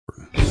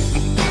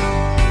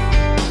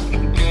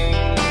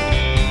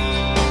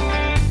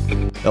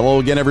Hello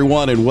again,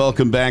 everyone, and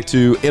welcome back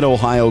to In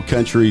Ohio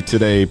Country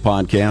Today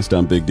podcast.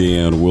 I'm Big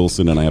Dan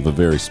Wilson, and I have a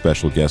very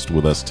special guest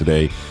with us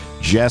today,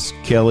 Jess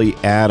Kellie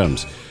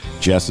Adams.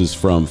 Jess is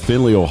from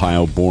Findlay,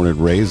 Ohio, born and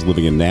raised,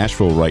 living in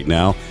Nashville right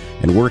now,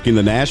 and working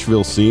the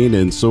Nashville scene,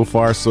 and so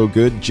far, so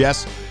good.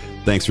 Jess,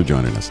 thanks for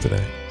joining us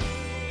today.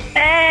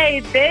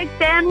 Hey, Big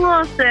Dan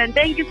Wilson.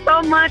 Thank you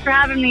so much for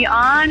having me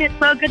on. It's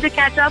so good to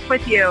catch up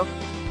with you.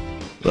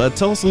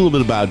 Tell us a little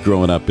bit about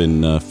growing up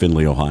in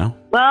Findlay, Ohio.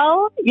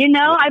 Well,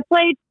 I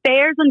played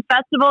fairs and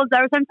festivals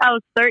ever since I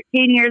was 13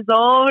 years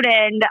old,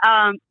 and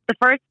the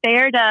first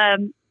fair to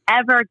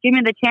ever give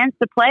me the chance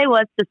to play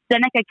was the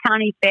Seneca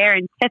County Fair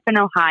in Tiffin,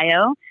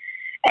 Ohio.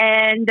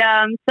 And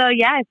I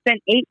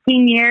spent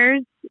 18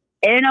 years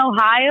in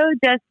Ohio,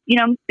 just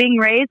being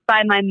raised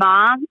by my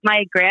mom,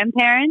 my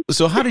grandparents.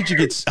 So how did you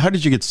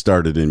get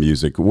started in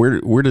music?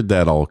 Where did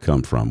that all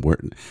come from?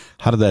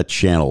 How did that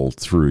channel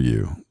through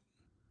you?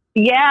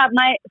 Yeah,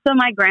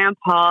 my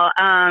grandpa,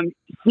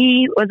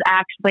 he was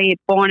actually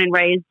born and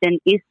raised in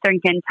Eastern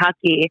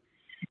Kentucky,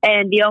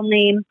 and the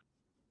only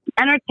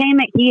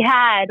entertainment he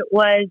had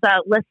was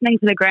listening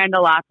to the Grand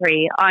Ole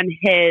Opry on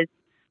his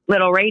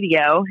little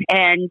radio,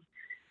 and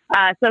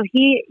so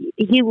he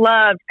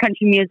loved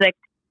country music.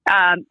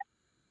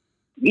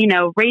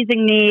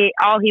 Raising me,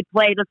 all he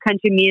played was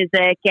country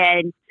music,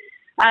 and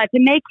to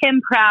make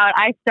him proud,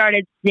 I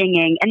started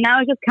singing, and that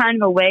was just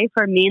kind of a way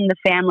for me and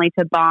the family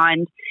to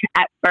bond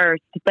at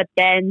first. But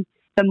then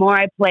the more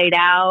I played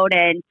out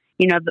and,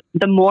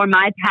 the more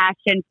my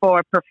passion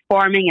for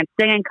performing and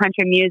singing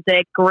country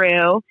music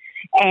grew.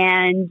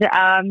 And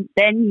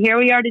then here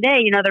we are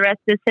today. The rest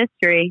is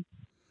history.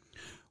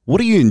 What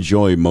do you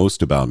enjoy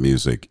most about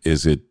music?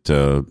 Is it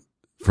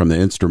from the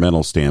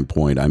instrumental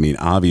standpoint? I mean,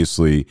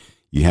 obviously,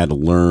 you had to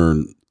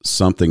learn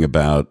something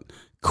about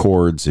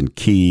chords and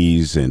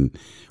keys and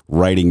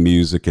writing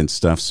music and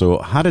stuff. So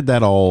how did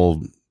that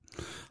all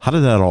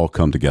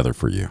come together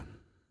for you?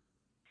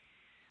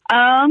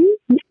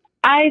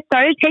 I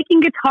started taking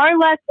guitar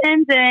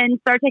lessons and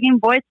started taking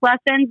voice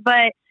lessons,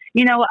 but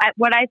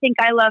what I think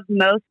I love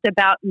most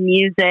about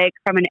music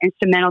from an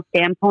instrumental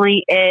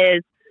standpoint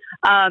is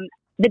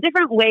the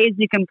different ways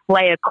you can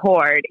play a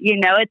chord.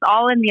 It's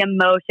all in the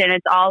emotion,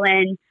 it's all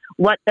in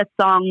what the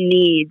song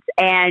needs,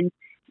 and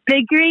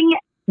figuring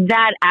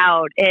that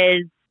out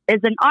is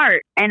an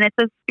art and it's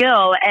a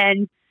skill.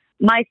 And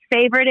my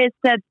favorite is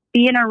to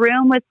be in a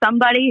room with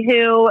somebody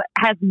who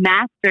has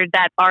mastered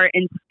that art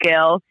and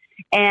skill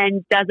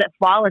and does it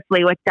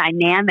flawlessly with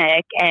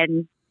dynamic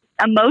and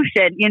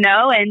emotion,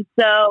 and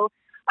so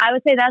I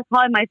would say that's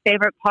probably my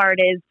favorite part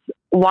is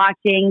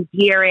watching,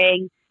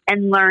 hearing,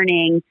 and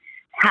learning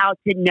how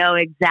to know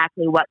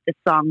exactly what the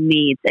song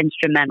needs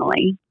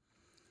instrumentally.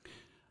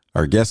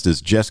 Our guest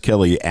is Jess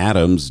Kellie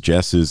Adams.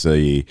 Jess is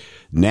a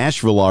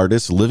Nashville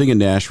artist living in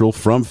Nashville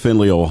from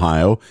Findlay,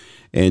 Ohio.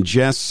 And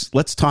Jess,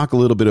 let's talk a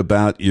little bit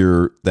about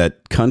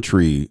that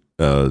country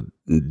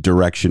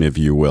direction, if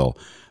you will.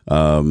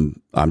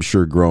 I'm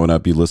sure growing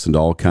up you listened to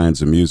all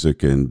kinds of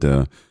music, and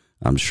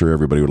I'm sure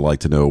everybody would like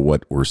to know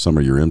what were some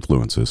of your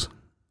influences.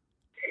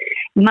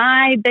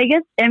 My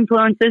biggest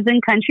influences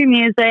in country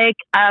music,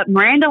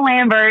 Miranda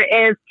Lambert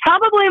is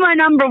probably my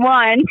number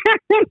one.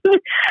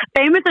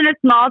 Famous in a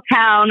Small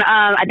Town.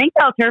 I think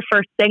that was her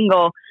first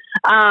single.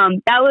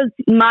 That was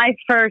my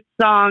first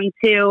song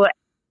to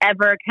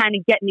ever kind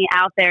of get me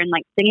out there in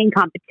like singing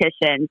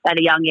competitions at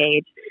a young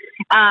age.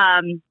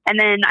 And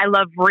then I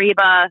love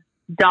Reba,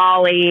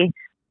 Dolly,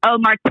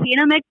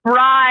 Martina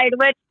McBride,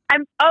 which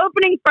I'm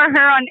opening for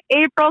her on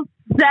April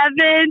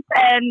 7th.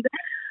 And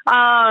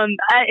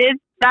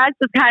that's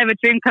just kind of a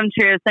dream come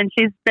true since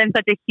she's been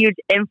such a huge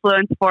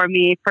influence for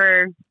me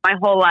for my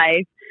whole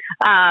life.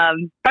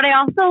 But I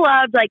also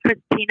loved like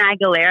Christina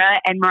Aguilera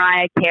and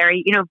Mariah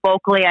Carey.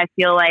 Vocally, I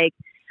feel like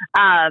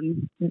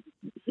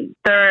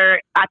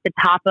they're at the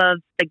top of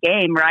the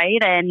game,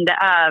 right? And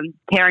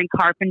Karen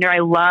Carpenter, I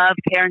love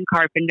Karen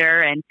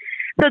Carpenter. And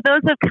so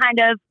those have kind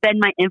of been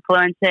my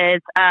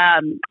influences.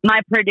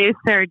 My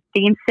producer,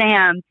 Dean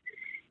Sams,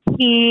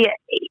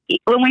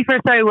 when we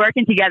first started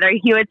working together,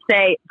 he would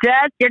say,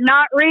 "Jess, you're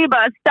not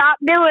Reba. Stop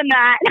doing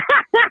that."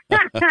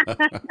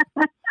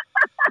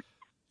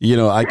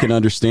 I can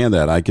understand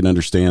that. I can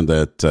understand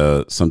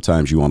that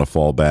sometimes you want to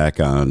fall back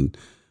on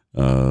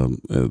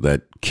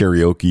that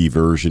karaoke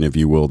version, if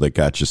you will, that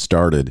got you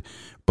started.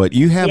 But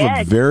you have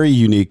a very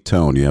unique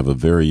tone. You have a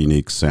very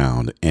unique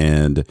sound.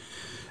 And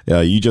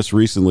you just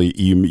recently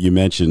you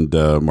mentioned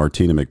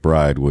Martina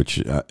McBride, which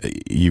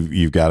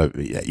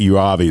you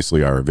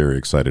obviously are very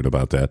excited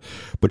about that.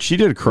 But she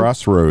did a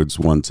Crossroads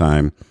one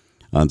time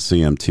on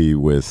CMT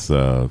with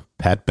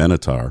Pat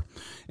Benatar,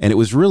 and it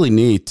was really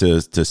neat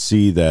to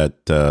see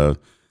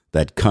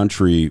that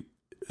country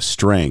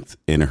strength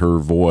in her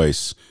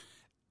voice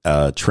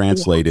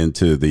translate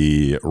into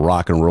the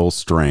rock and roll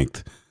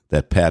strength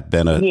that Pat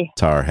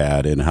Benatar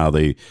had, and how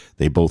they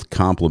both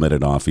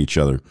complemented off each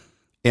other.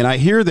 And I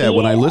hear that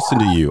when I listen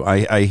to you.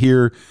 I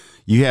hear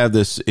you have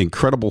this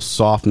incredible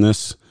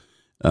softness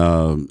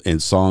in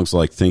songs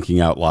like Thinking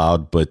Out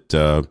Loud, but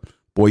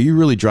Boy, you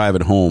really drive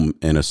it home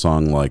in a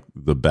song like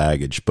The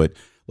Baggage. But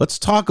let's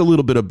talk a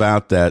little bit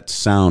about that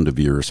sound of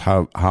yours,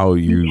 how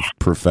you've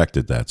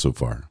perfected that so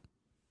far.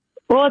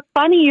 Well, it's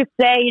funny you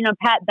say,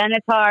 Pat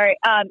Benatar,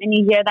 and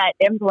you hear that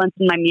influence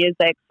in my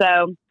music.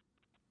 So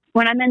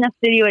when I'm in the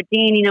studio with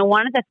Dean,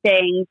 one of the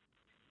things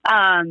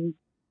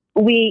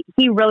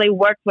he really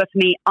worked with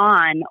me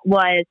on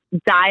was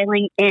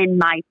dialing in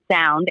my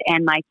sound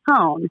and my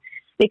tone,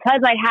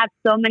 because I have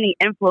so many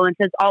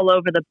influences all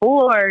over the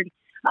board,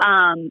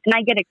 and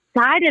I get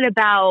excited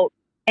about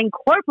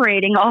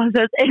incorporating all of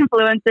those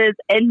influences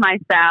in my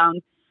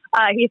sound.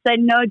 He said,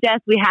 "No,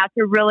 Jess, we have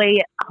to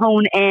really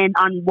hone in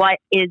on what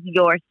is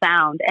your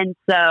sound." And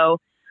so,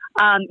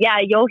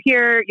 you'll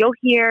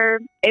hear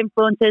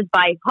influences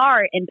by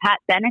Hart and Pat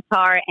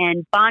Benatar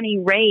and Bonnie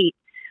Raitt.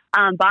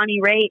 Bonnie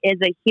Raitt is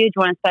a huge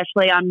one,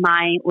 especially on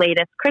my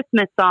latest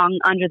Christmas song,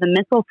 Under the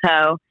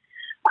Mistletoe.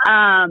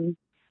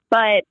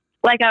 But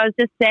like I was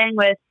just saying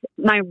with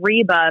my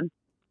Reba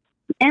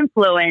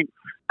influence,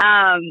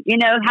 how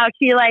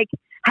she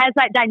has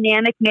that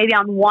dynamic maybe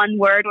on one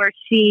word where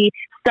she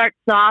starts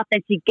soft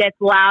and she gets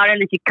louder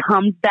and then she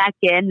comes back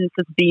in and it's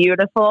just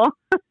beautiful.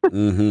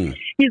 Mm-hmm.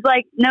 He's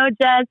like, "No,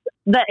 Jess,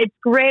 it's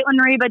great when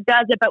Reba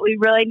does it, but we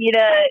really need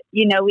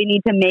we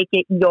need to make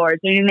it yours.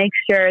 We need to make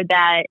sure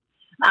that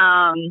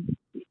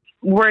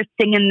we're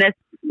singing this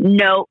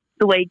note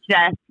the way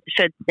Jess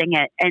should sing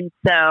it." And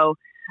so,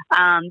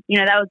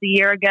 that was a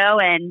year ago,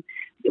 and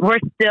we're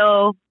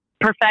still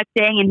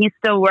perfecting, and he's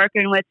still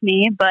working with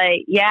me.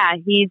 But yeah,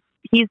 he's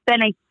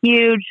been a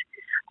huge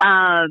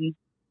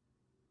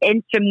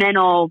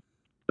instrumental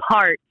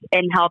part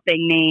in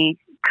helping me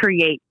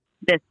create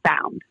this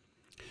sound.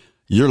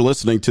 You're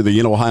listening to the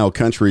In Ohio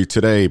Country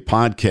Today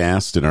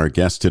podcast, and our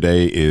guest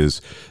today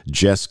is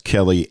Jess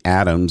Kellie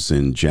Adams.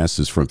 And Jess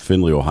is from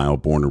Findlay, Ohio,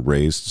 born and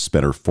raised,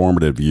 spent her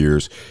formative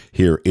years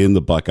here in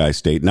the Buckeye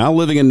State, now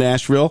living in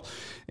Nashville.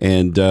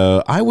 And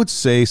I would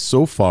say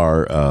so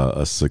far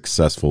a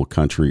successful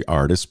country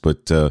artist.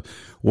 But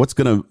what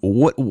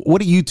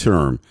do you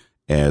term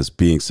as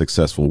being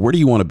successful? Where do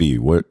you want to be?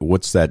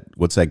 What's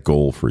that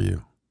goal for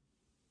you?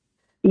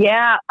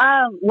 Yeah.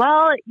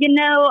 Well,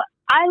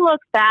 I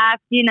look back,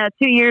 2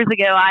 years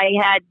ago, I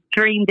had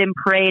dreamed and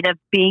prayed of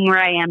being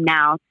where I am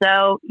now.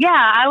 So yeah,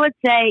 I would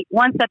say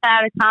one step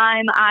at a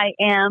time. I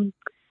am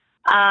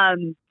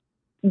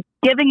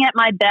giving it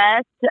my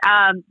best.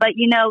 But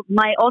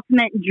my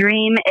ultimate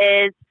dream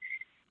is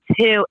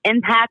to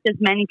impact as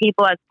many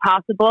people as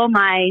possible.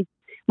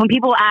 When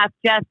people ask,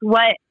 "Jess,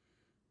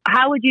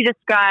 how would you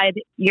describe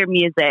your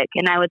music?"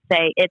 And I would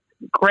say it's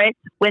grit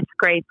with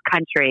grace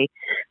country.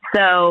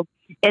 So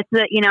it's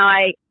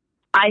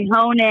I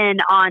hone in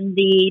on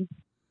the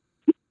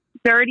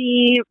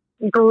dirty,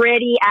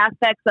 gritty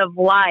aspects of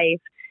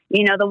life,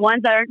 the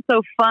ones that aren't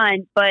so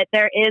fun, but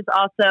there is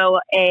also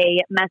a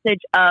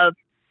message of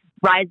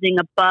rising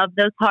above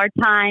those hard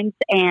times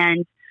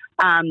and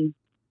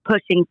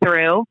pushing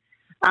through.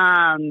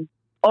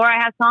 Or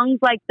I have songs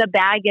like The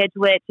Baggage,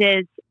 which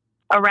is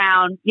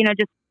around,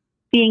 just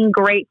being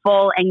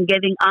grateful and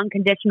giving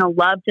unconditional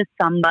love to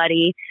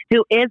somebody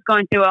who is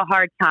going through a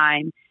hard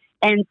time.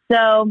 And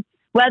so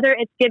whether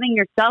it's giving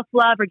yourself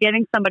love or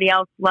giving somebody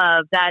else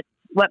love, that's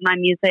what my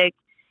music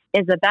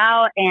is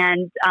about.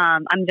 And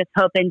I'm just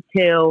hoping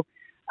to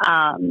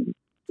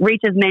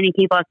reach as many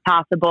people as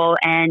possible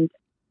and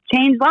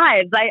change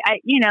lives. I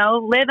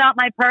live out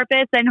my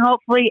purpose and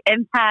hopefully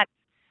impact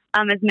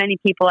as many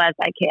people as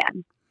I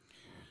can.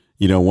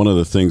 One of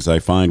the things I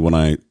find when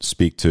I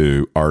speak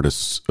to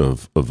artists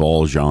of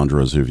all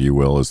genres, if you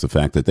will, is the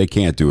fact that they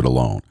can't do it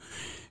alone.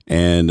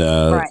 And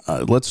right.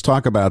 Let's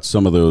talk about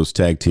some of those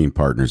tag team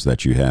partners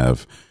that you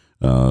have,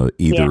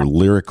 either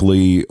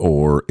lyrically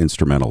or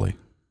instrumentally.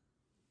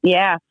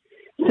 Yeah.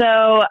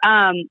 So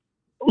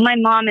my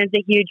mom is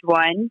a huge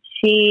one.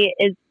 She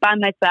is by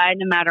my side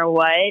no matter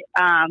what.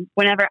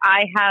 Whenever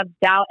I have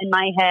doubt in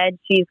my head,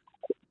 she's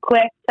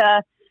quick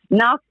to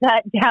knock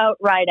that doubt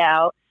right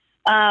out.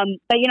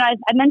 But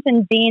I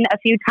mentioned Dean a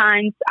few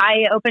times.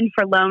 I opened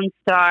for Lone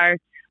Star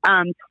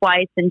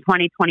twice in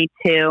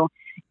 2022,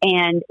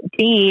 and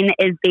Dean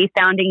is the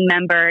founding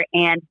member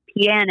and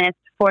pianist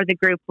for the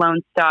group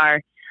Lone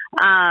Star,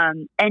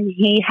 and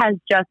he has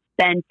just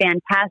been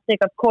fantastic,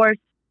 of course,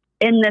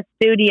 in the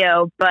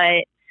studio,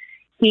 but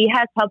he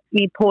has helped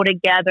me pull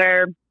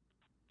together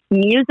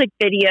music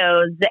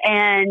videos,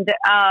 and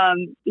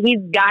he's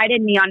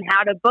guided me on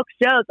how to book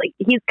shows. Like,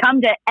 he's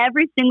come to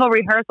every single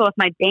rehearsal with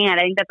my band.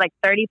 I think that's like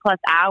 30 plus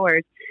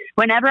hours.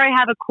 Whenever I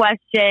have a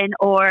question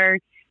or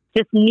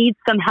just need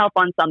some help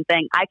on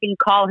something, I can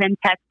call him,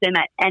 text him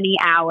at any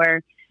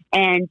hour,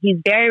 and he's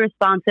very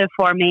responsive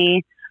for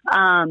me.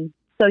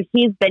 So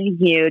he's been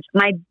huge.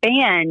 My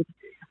band,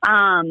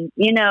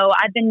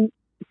 I've been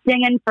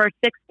singing for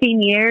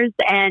 16 years,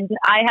 and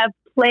I have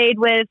played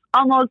with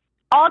almost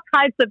all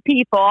types of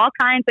people, all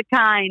kinds of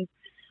kinds.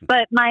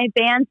 But my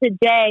band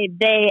today,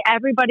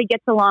 everybody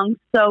gets along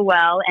so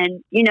well.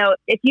 And,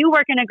 if you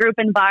work in a group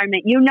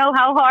environment, you know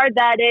how hard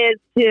that is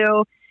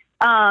to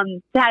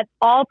to have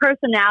all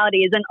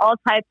personalities and all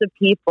types of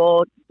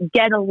people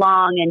get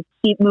along and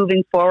keep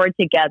moving forward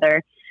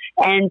together.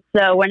 And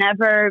so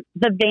whenever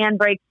the van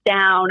breaks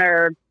down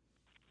or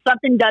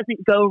something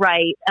doesn't go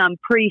right,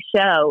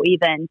 pre-show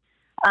even,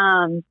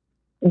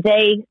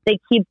 they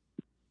keep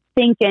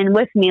thinking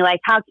with me, like,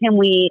 how can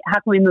we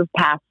move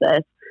past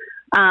this?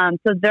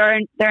 So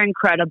they're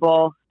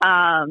incredible.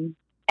 And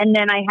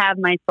then I have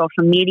my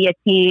social media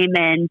team,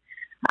 and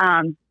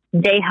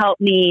they help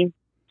me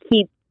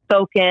keep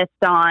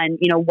focused on,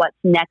 what's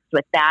next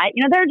with that.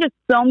 There are just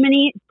so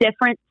many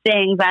different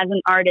things as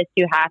an artist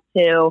you have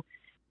to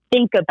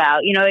think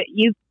about.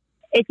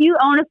 If you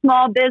own a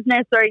small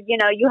business or,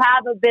 you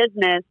have a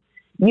business,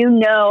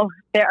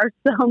 there are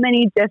so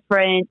many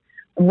different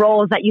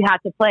roles that you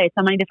have to play,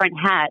 so many different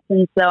hats.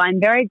 And so I'm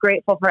very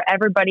grateful for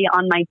everybody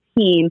on my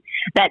team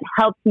that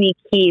helps me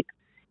keep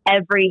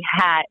every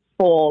hat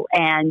full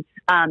and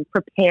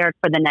prepared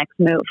for the next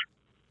move.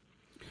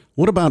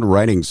 What about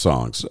writing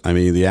songs? I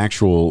mean, the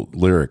actual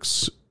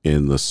lyrics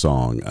in the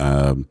song.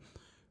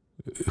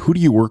 Who do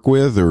you work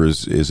with, or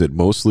is it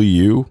mostly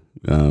you?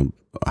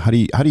 How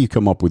do you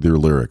come up with your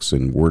lyrics,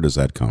 and where does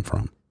that come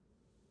from?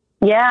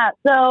 Yeah,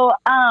 so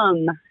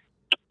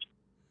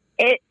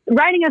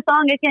writing a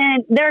song,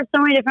 there are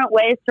so many different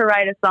ways to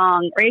write a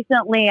song.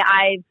 Recently,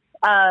 I've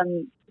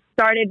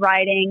started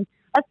writing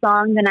a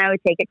song, then I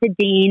would take it to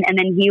Dean, and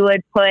then he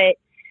would put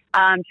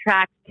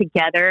tracks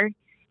together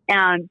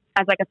as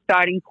like a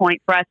starting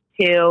point for us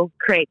to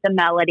create the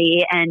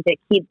melody and to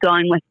keep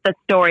going with the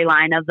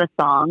storyline of the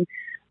song.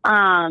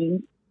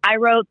 I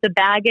wrote The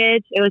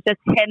Baggage. It was just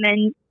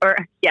it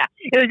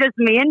was just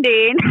me and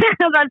Dean. I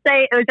was about to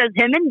say it was just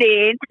him and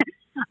Dean.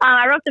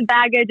 I wrote The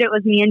Baggage. It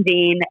was me and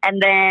Dean.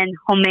 And then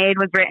Homemade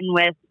was written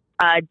with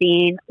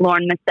Dean,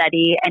 Lauren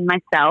Massetti, and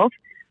myself.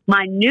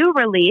 My new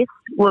release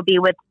will be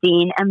with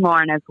Dean and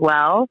Lauren as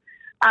well.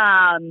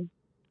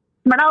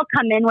 But I'll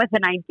come in with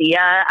an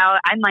idea.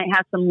 I might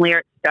have some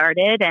lyrics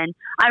started. And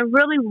I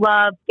really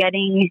love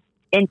getting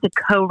into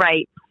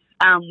co-writes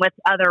with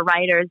other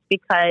writers,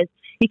 because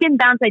you can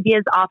bounce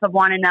ideas off of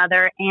one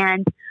another.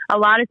 And a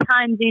lot of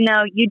times,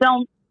 you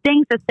don't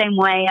think the same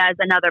way as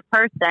another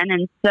person.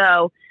 And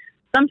so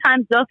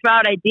sometimes they'll throw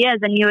out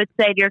ideas and you would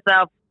say to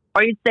yourself,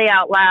 or you'd say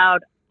out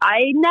loud,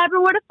 I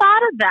never would have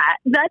thought of that.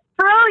 That's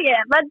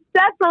brilliant. Let's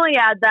definitely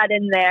add that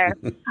in there.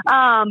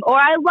 Or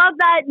I love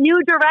that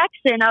new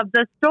direction of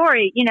the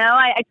story.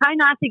 I try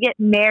not to get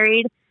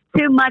married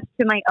too much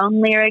to my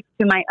own lyrics,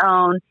 to my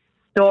own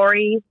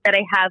story that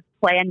I have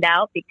planned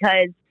out,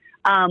 because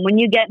when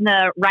you get in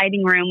the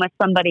writing room with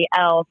somebody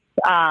else,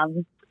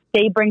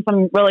 they bring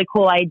some really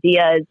cool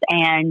ideas,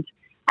 and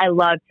I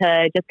love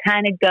to just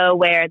kind of go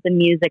where the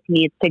music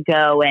needs to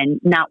go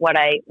and not what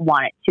I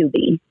want it to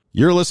be.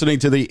 You're listening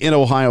to the In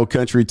Ohio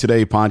Country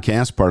Today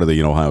podcast, part of the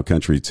In Ohio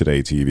Country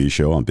Today TV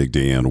show. I'm Big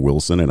Dan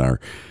Wilson, and our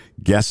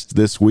guest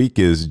this week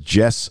is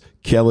Jess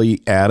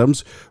Kellie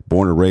Adams,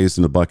 born and raised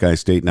in the Buckeye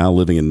State, now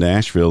living in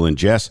Nashville. And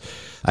Jess,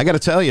 I got to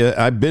tell you,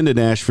 I've been to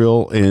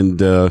Nashville, and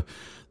there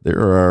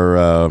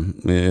are,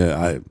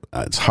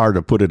 it's hard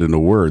to put it into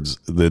words,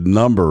 the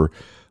number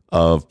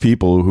of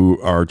people who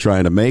are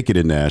trying to make it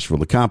in Nashville.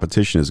 The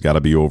competition has got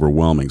to be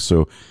overwhelming.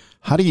 So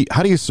how do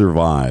you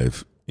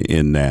survive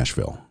in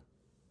Nashville?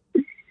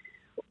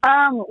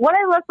 What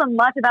I love so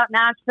much about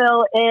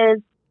Nashville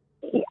is,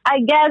 I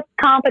guess,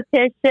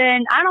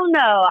 competition. I don't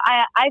know.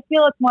 I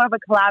feel it's more of a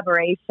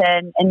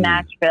collaboration in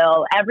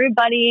Nashville.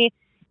 Everybody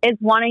is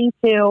wanting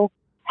to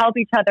help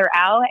each other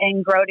out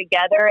and grow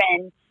together.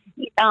 And,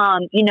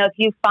 if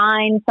you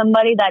find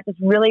somebody that just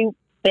really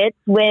fits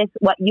with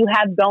what you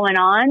have going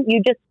on,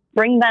 you just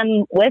bring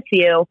them with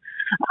you,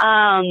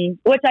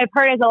 which I've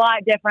heard is a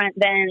lot different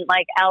than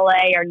like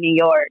LA or New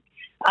York.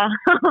 I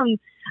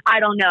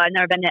don't know. I've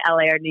never been to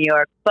LA or New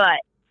York,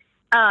 but,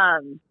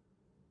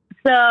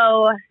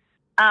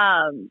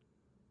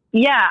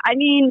 yeah, I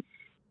mean,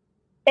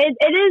 it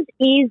is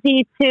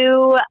easy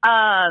to,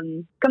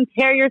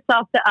 compare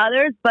yourself to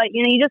others, but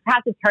you just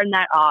have to turn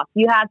that off.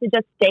 You have to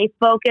just stay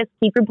focused,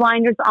 keep your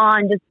blinders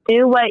on, just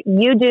do what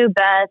you do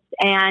best,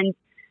 and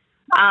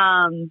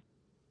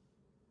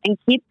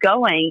keep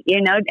going,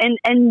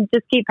 and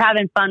just keep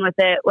having fun with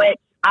it, which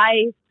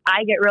I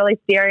get really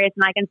serious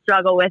and I can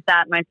struggle with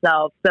that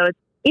myself. So it's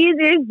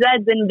easier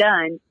said than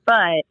done,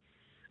 but,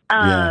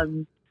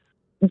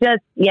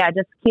 just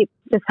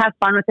have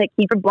fun with it.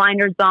 Keep your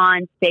blinders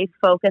on, stay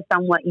focused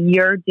on what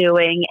you're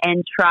doing,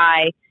 and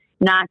try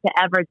not to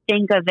ever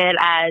think of it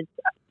as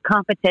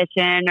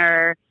competition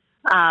or,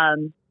 I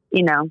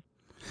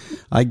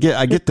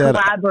get that.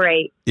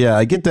 Collaborate. Yeah.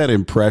 I get that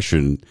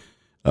impression,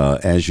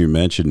 as you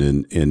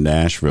mentioned in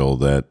Nashville,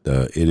 that,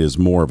 it is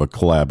more of a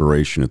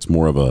collaboration. It's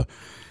more of a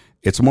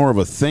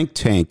think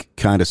tank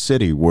kind of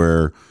city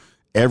where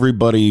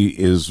everybody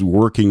is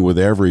working with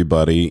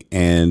everybody,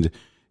 and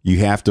you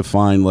have to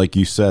find, like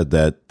you said,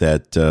 that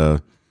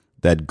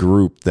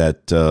group,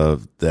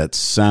 that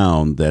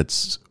sound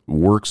that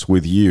works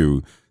with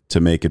you to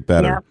make it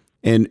better. Yep.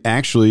 And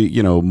actually,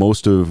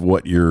 most of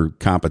what your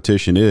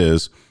competition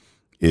is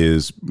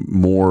is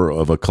more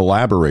of a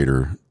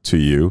collaborator to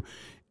you.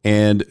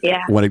 And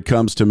when it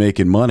comes to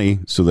making money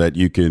so that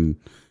you can,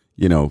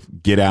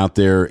 get out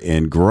there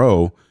and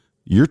grow,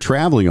 you're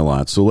traveling a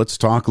lot. So let's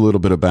talk a little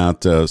bit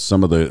about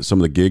some of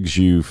the gigs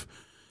you've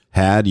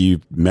had.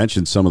 You've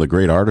mentioned some of the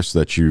great artists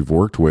that you've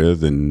worked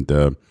with, and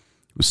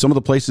some of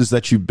the places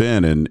that you've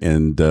been,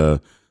 and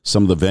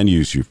some of the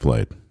venues you've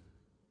played.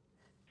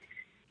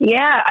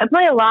 Yeah, I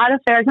play a lot of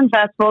fairs and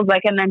festivals,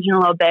 like I mentioned a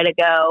little bit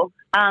ago.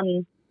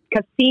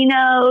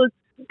 Casinos.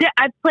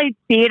 I've played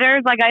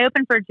theaters. Like I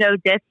opened for Joe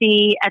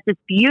Diffie at this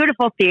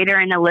beautiful theater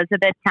in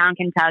Elizabethtown,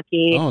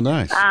 Kentucky. Oh,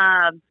 nice.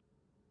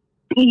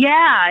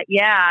 Yeah.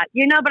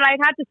 But I'd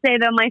have to say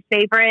though, my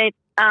favorite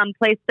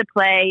place to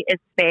play is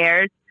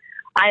fairs.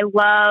 I've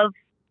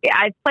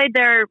played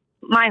there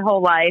my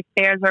whole life.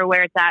 Fairs are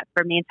where it's at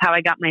for me. It's how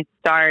I got my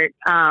start.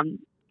 I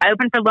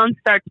opened for Lone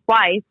Star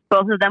twice.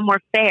 Both of them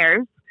were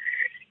fairs,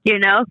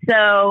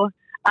 so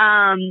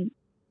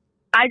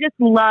I just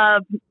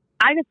love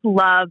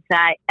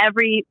that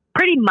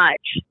pretty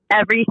much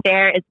every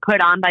fair is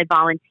put on by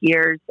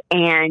volunteers,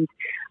 and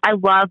I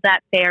love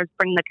that fairs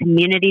bring the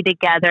community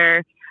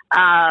together. So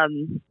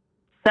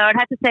I'd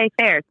have to say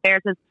fairs.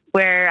 Fairs is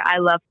where I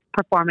love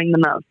performing the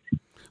most.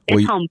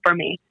 It's home for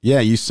me. Yeah,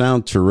 you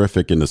sound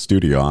terrific in the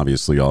studio.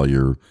 Obviously, all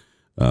your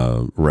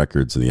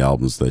records and the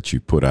albums that you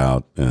put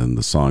out and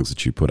the songs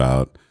that you put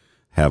out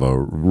have a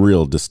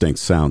real distinct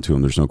sound to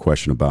them. There's no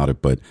question about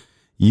it. But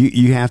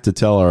you have to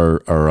tell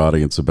our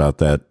audience about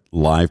that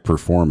live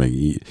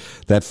performing,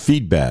 that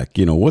feedback.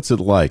 What's it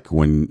like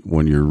when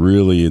you're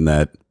really in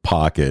that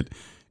pocket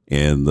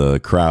and the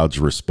crowd's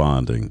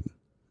responding?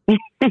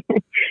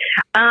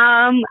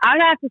 I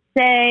would have to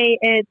say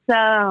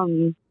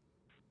it's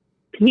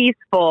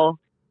peaceful.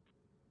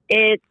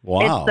 It's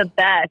the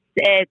best.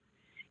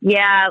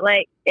 Well,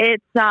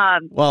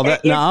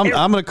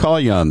 I'm going to call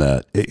you on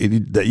that.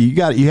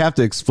 You have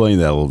to explain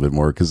that a little bit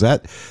more, because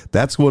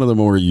that's one of the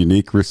more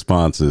unique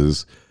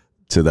responses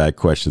to that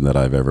question that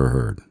I've ever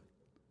heard.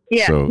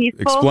 Yeah, so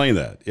peaceful. Explain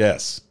that.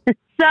 Yes.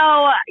 So,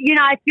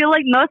 I feel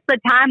like most of the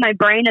time my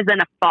brain is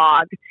in a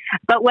fog,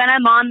 but when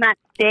I'm on that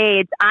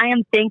stage, I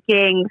am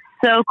thinking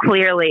so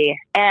clearly,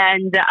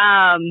 and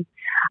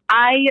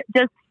I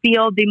just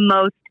feel the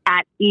most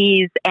at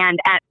ease and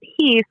at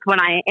peace when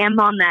I am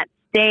on that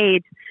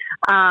stage.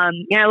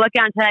 Look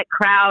out into that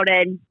crowd,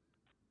 and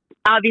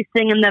I'll be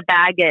singing The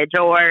Baggage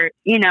or,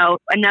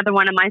 another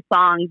one of my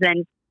songs,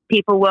 and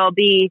people will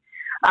be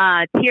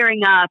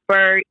tearing up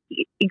or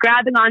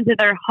grabbing onto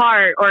their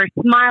heart or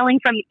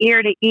smiling from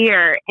ear to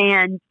ear.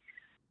 And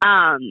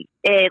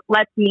it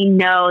lets me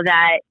know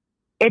that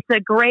it's a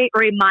great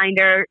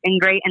reminder and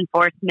great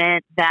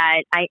enforcement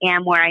that I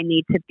am where I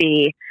need to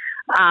be.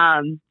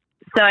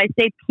 So I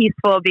say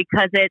peaceful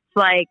because it's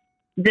like,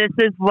 this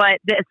is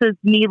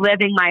me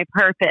living my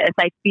purpose.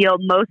 I feel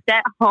most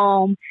at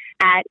home,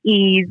 at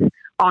ease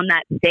on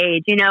that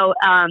stage.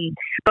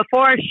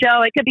 Before a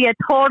show, it could be a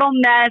total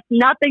mess.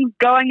 Nothing's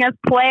going as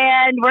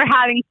planned. We're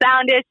having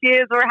sound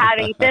issues. We're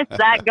having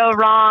that go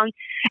wrong.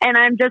 And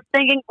I'm just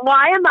thinking,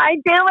 why am I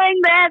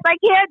doing this? I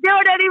can't do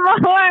it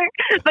anymore.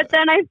 But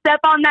then I step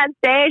on that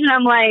stage and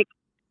I'm like,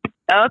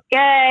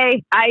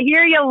 okay, I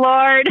hear you,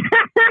 Lord.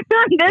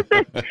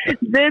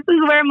 This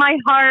is where my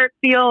heart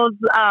feels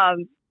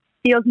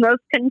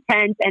most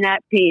content and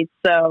at peace.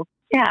 So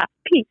yeah,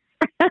 peace.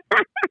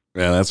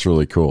 Yeah, that's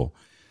really cool.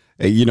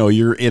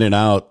 You're in and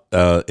out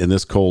in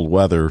this cold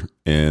weather,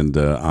 and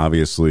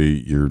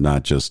obviously you're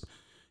not just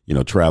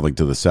traveling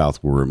to the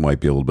south where it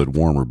might be a little bit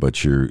warmer,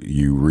 but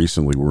you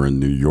recently were in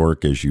New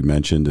York, as you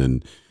mentioned,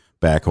 and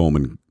back home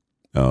in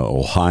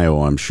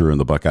Ohio, I'm sure, in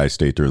the Buckeye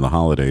State during the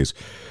holidays.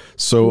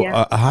 So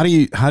yeah. How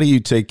do you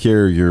take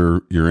care of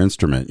your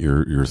instrument,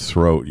 your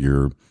throat,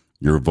 your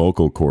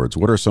vocal cords?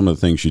 What are some of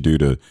the things you do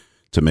to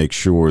make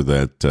sure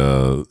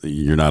that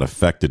you're not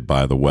affected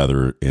by the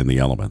weather and the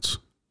elements?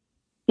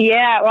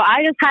 Yeah, well,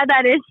 I just had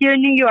that issue in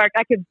New York.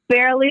 I could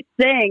barely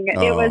sing.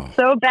 Oh. It was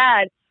so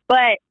bad.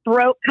 But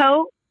throat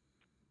coat,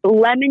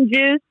 lemon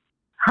juice,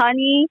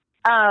 honey.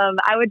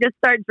 I would just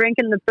start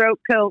drinking the throat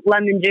coat,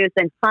 lemon juice,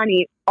 and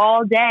honey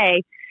all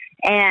day,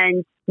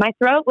 and my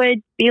throat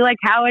would be like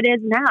how it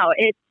is now.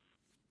 It's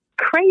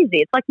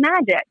crazy. It's like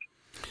magic.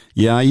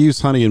 Yeah, I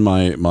use honey in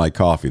my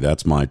coffee.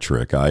 That's my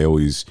trick. I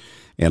always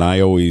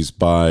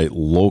buy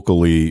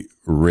locally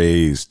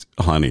raised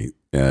honey.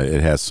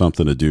 It has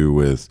something to do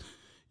with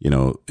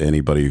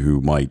anybody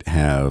who might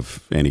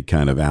have any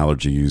kind of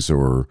allergies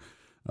or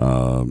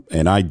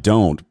and I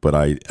don't, but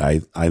I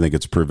think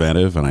it's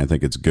preventive, and I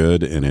think it's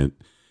good, and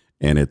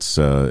it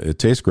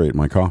tastes great in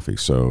my coffee.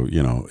 So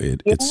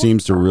it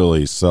seems to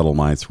really settle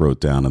my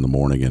throat down in the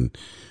morning, and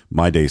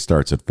my day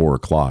starts at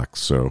 4:00.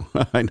 So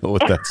I know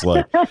what that's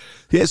like.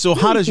 Yeah. So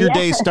how does your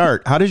day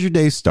start? How does your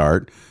day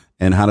start,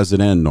 and how does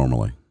it end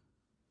normally?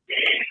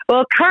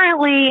 Well,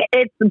 currently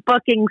it's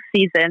booking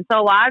season. So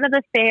a lot of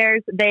the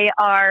fairs, they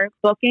are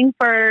booking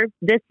for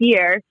this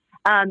year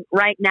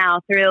right now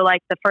through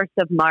like the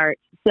 1st of March.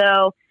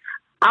 So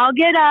I'll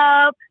get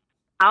up,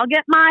 I'll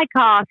get my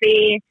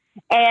coffee,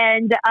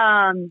 And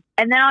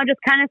then I'll just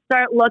kind of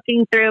start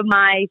looking through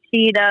my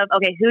sheet of,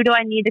 okay, who do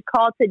I need to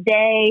call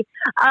today?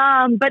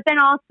 But then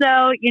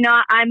also,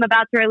 I'm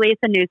about to release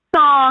a new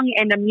song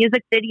and a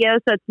music video.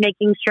 So it's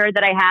making sure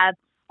that I have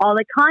all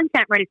the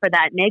content ready for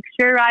that. Make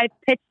sure I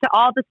pitch to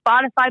all the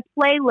Spotify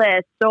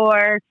playlists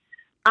or,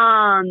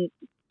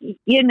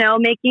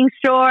 making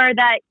sure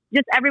that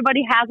just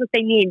everybody has what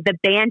they need. The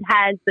band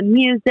has the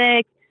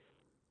music.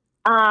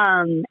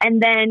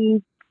 And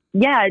then,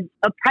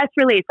 a press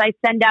release. I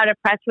send out a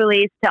press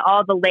release to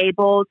all the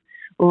labels,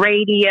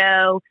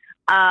 radio,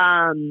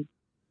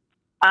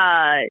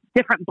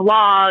 different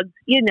blogs,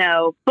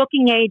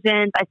 booking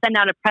agents. I send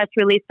out a press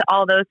release to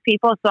all those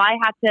people. So I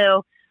have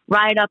to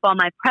write up all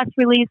my press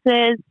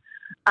releases.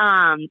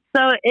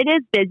 So it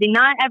is busy.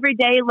 Not every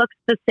day looks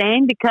the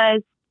same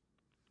because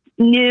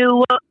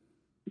new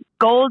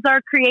goals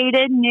are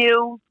created,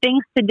 new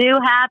things to do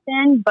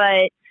happen.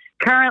 But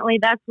currently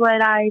that's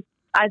what I've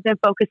been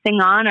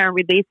focusing on are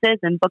releases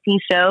and booking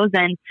shows.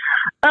 And,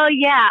 I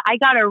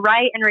got to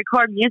write and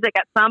record music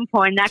at some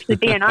point and actually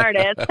be an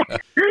artist.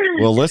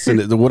 Well,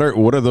 listen, what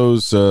are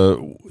those,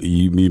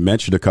 you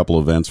mentioned a couple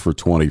events for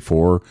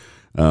 24.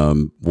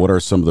 What are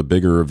some of the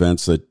bigger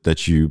events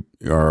that you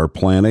are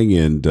planning?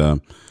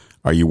 And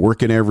are you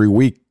working every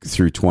week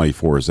through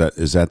 24?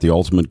 Is that the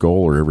ultimate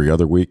goal, or every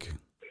other week?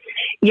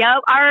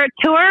 Yep, our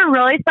tour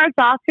really starts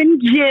off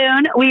in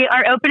June. We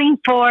are opening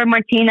for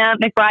Martina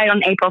McBride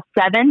on April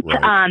 7th,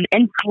 right,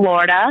 in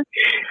Florida.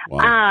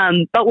 Wow.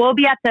 But we'll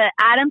be at the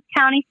Adams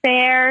County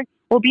Fair.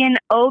 We'll be in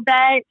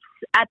Obetz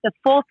at the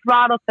Full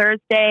Throttle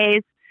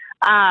Thursdays.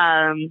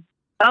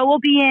 We'll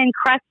be in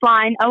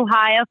Crestline,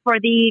 Ohio for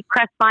the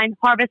Crestline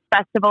Harvest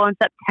Festival in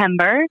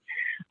September.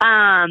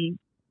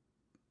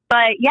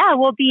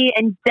 We'll be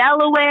in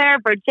Delaware,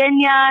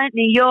 Virginia,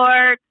 New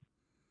York,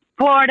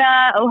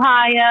 Florida,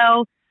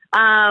 Ohio,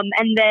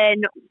 and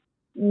then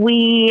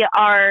we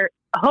are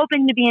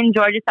hoping to be in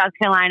Georgia, South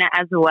Carolina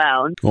as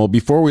well. Well,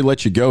 before we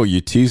let you go,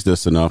 you teased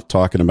us enough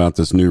talking about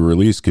this new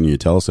release. Can you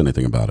tell us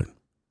anything about it?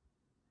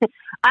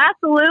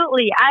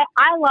 Absolutely.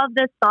 I love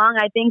this song.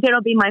 I think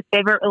it'll be my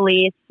favorite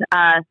release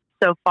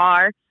so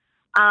far.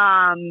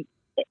 The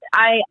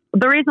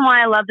reason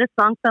why I love this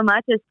song so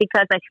much is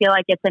because I feel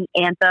like it's an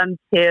anthem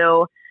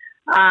to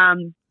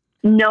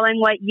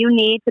knowing what you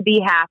need to be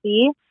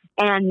happy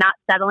and not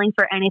settling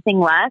for anything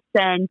less.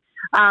 And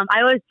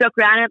I always joke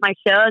around at my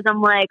shows.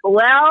 I'm like,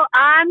 well,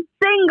 I'm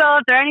single.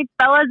 If there are any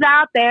fellas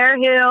out there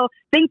who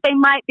think they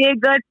might be a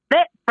good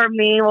fit for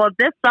me, well,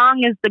 this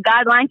song is the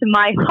guideline to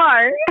my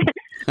heart.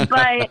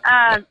 But,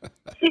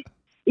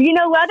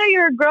 whether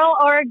you're a girl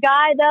or a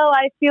guy, though,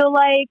 I feel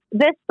like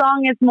this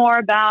song is more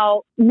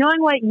about knowing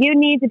what you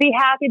need to be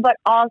happy, but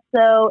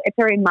also it's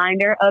a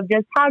reminder of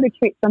just how to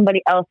treat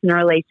somebody else in a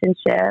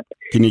relationship.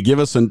 Can you give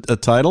us a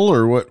title,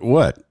 or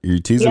what? You're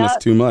teasing us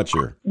too much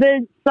here.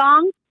 The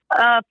song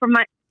for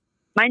my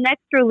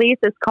next release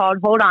is called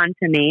Hold On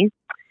To Me,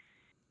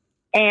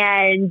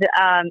 and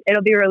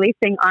it'll be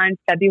releasing on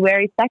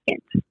February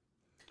 2nd.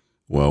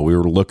 Well, we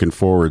were looking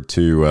forward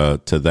to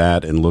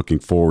that, and looking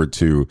forward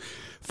to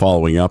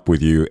following up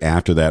with you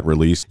after that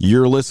release.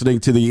 You're listening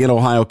to the In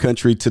Ohio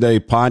Country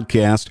Today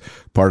podcast,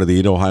 part of the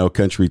In Ohio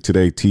Country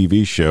Today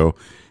TV show.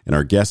 And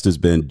our guest has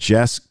been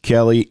Jess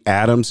Kellie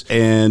Adams.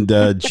 And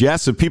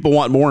Jess, if people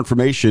want more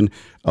information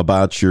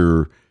about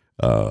your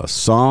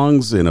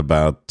songs and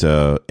about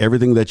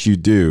everything that you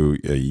do,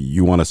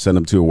 you want to send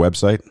them to a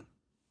website?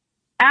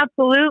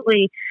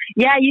 Absolutely.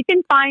 Yeah, you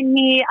can find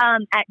me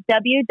at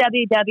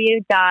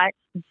www.jess,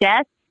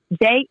 Jess,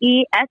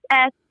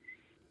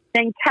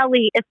 then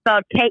Kellie is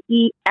spelled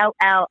Kellie,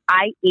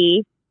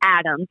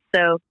 Adams.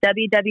 So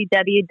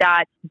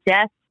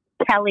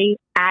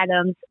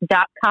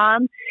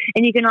www.jesskellieadams.com.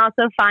 And you can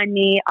also find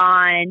me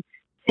on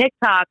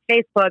TikTok,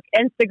 Facebook,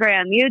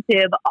 Instagram,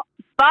 YouTube,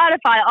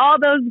 Spotify, all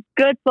those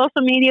good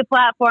social media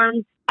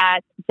platforms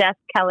at Jess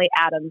Kellie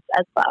Adams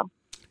as well.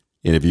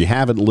 And if you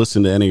haven't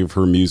listened to any of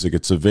her music,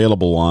 it's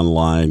available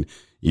online.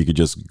 You could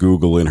just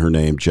Google in her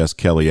name, Jess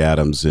Kellie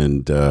Adams,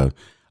 and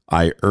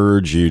I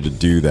urge you to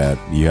do that.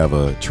 You have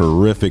a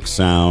terrific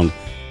sound,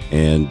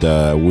 and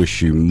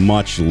wish you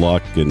much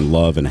luck and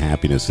love and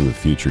happiness in the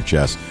future,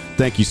 Jess.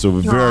 Thank you so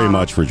very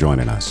much for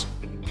joining us.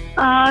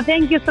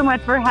 Thank you so much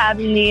for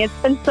having me. It's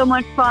been so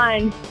much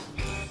fun.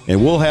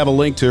 And we'll have a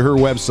link to her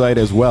website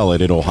as well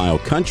at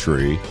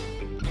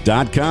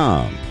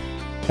InOhioCountry.com.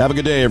 Have a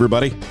good day,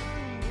 everybody.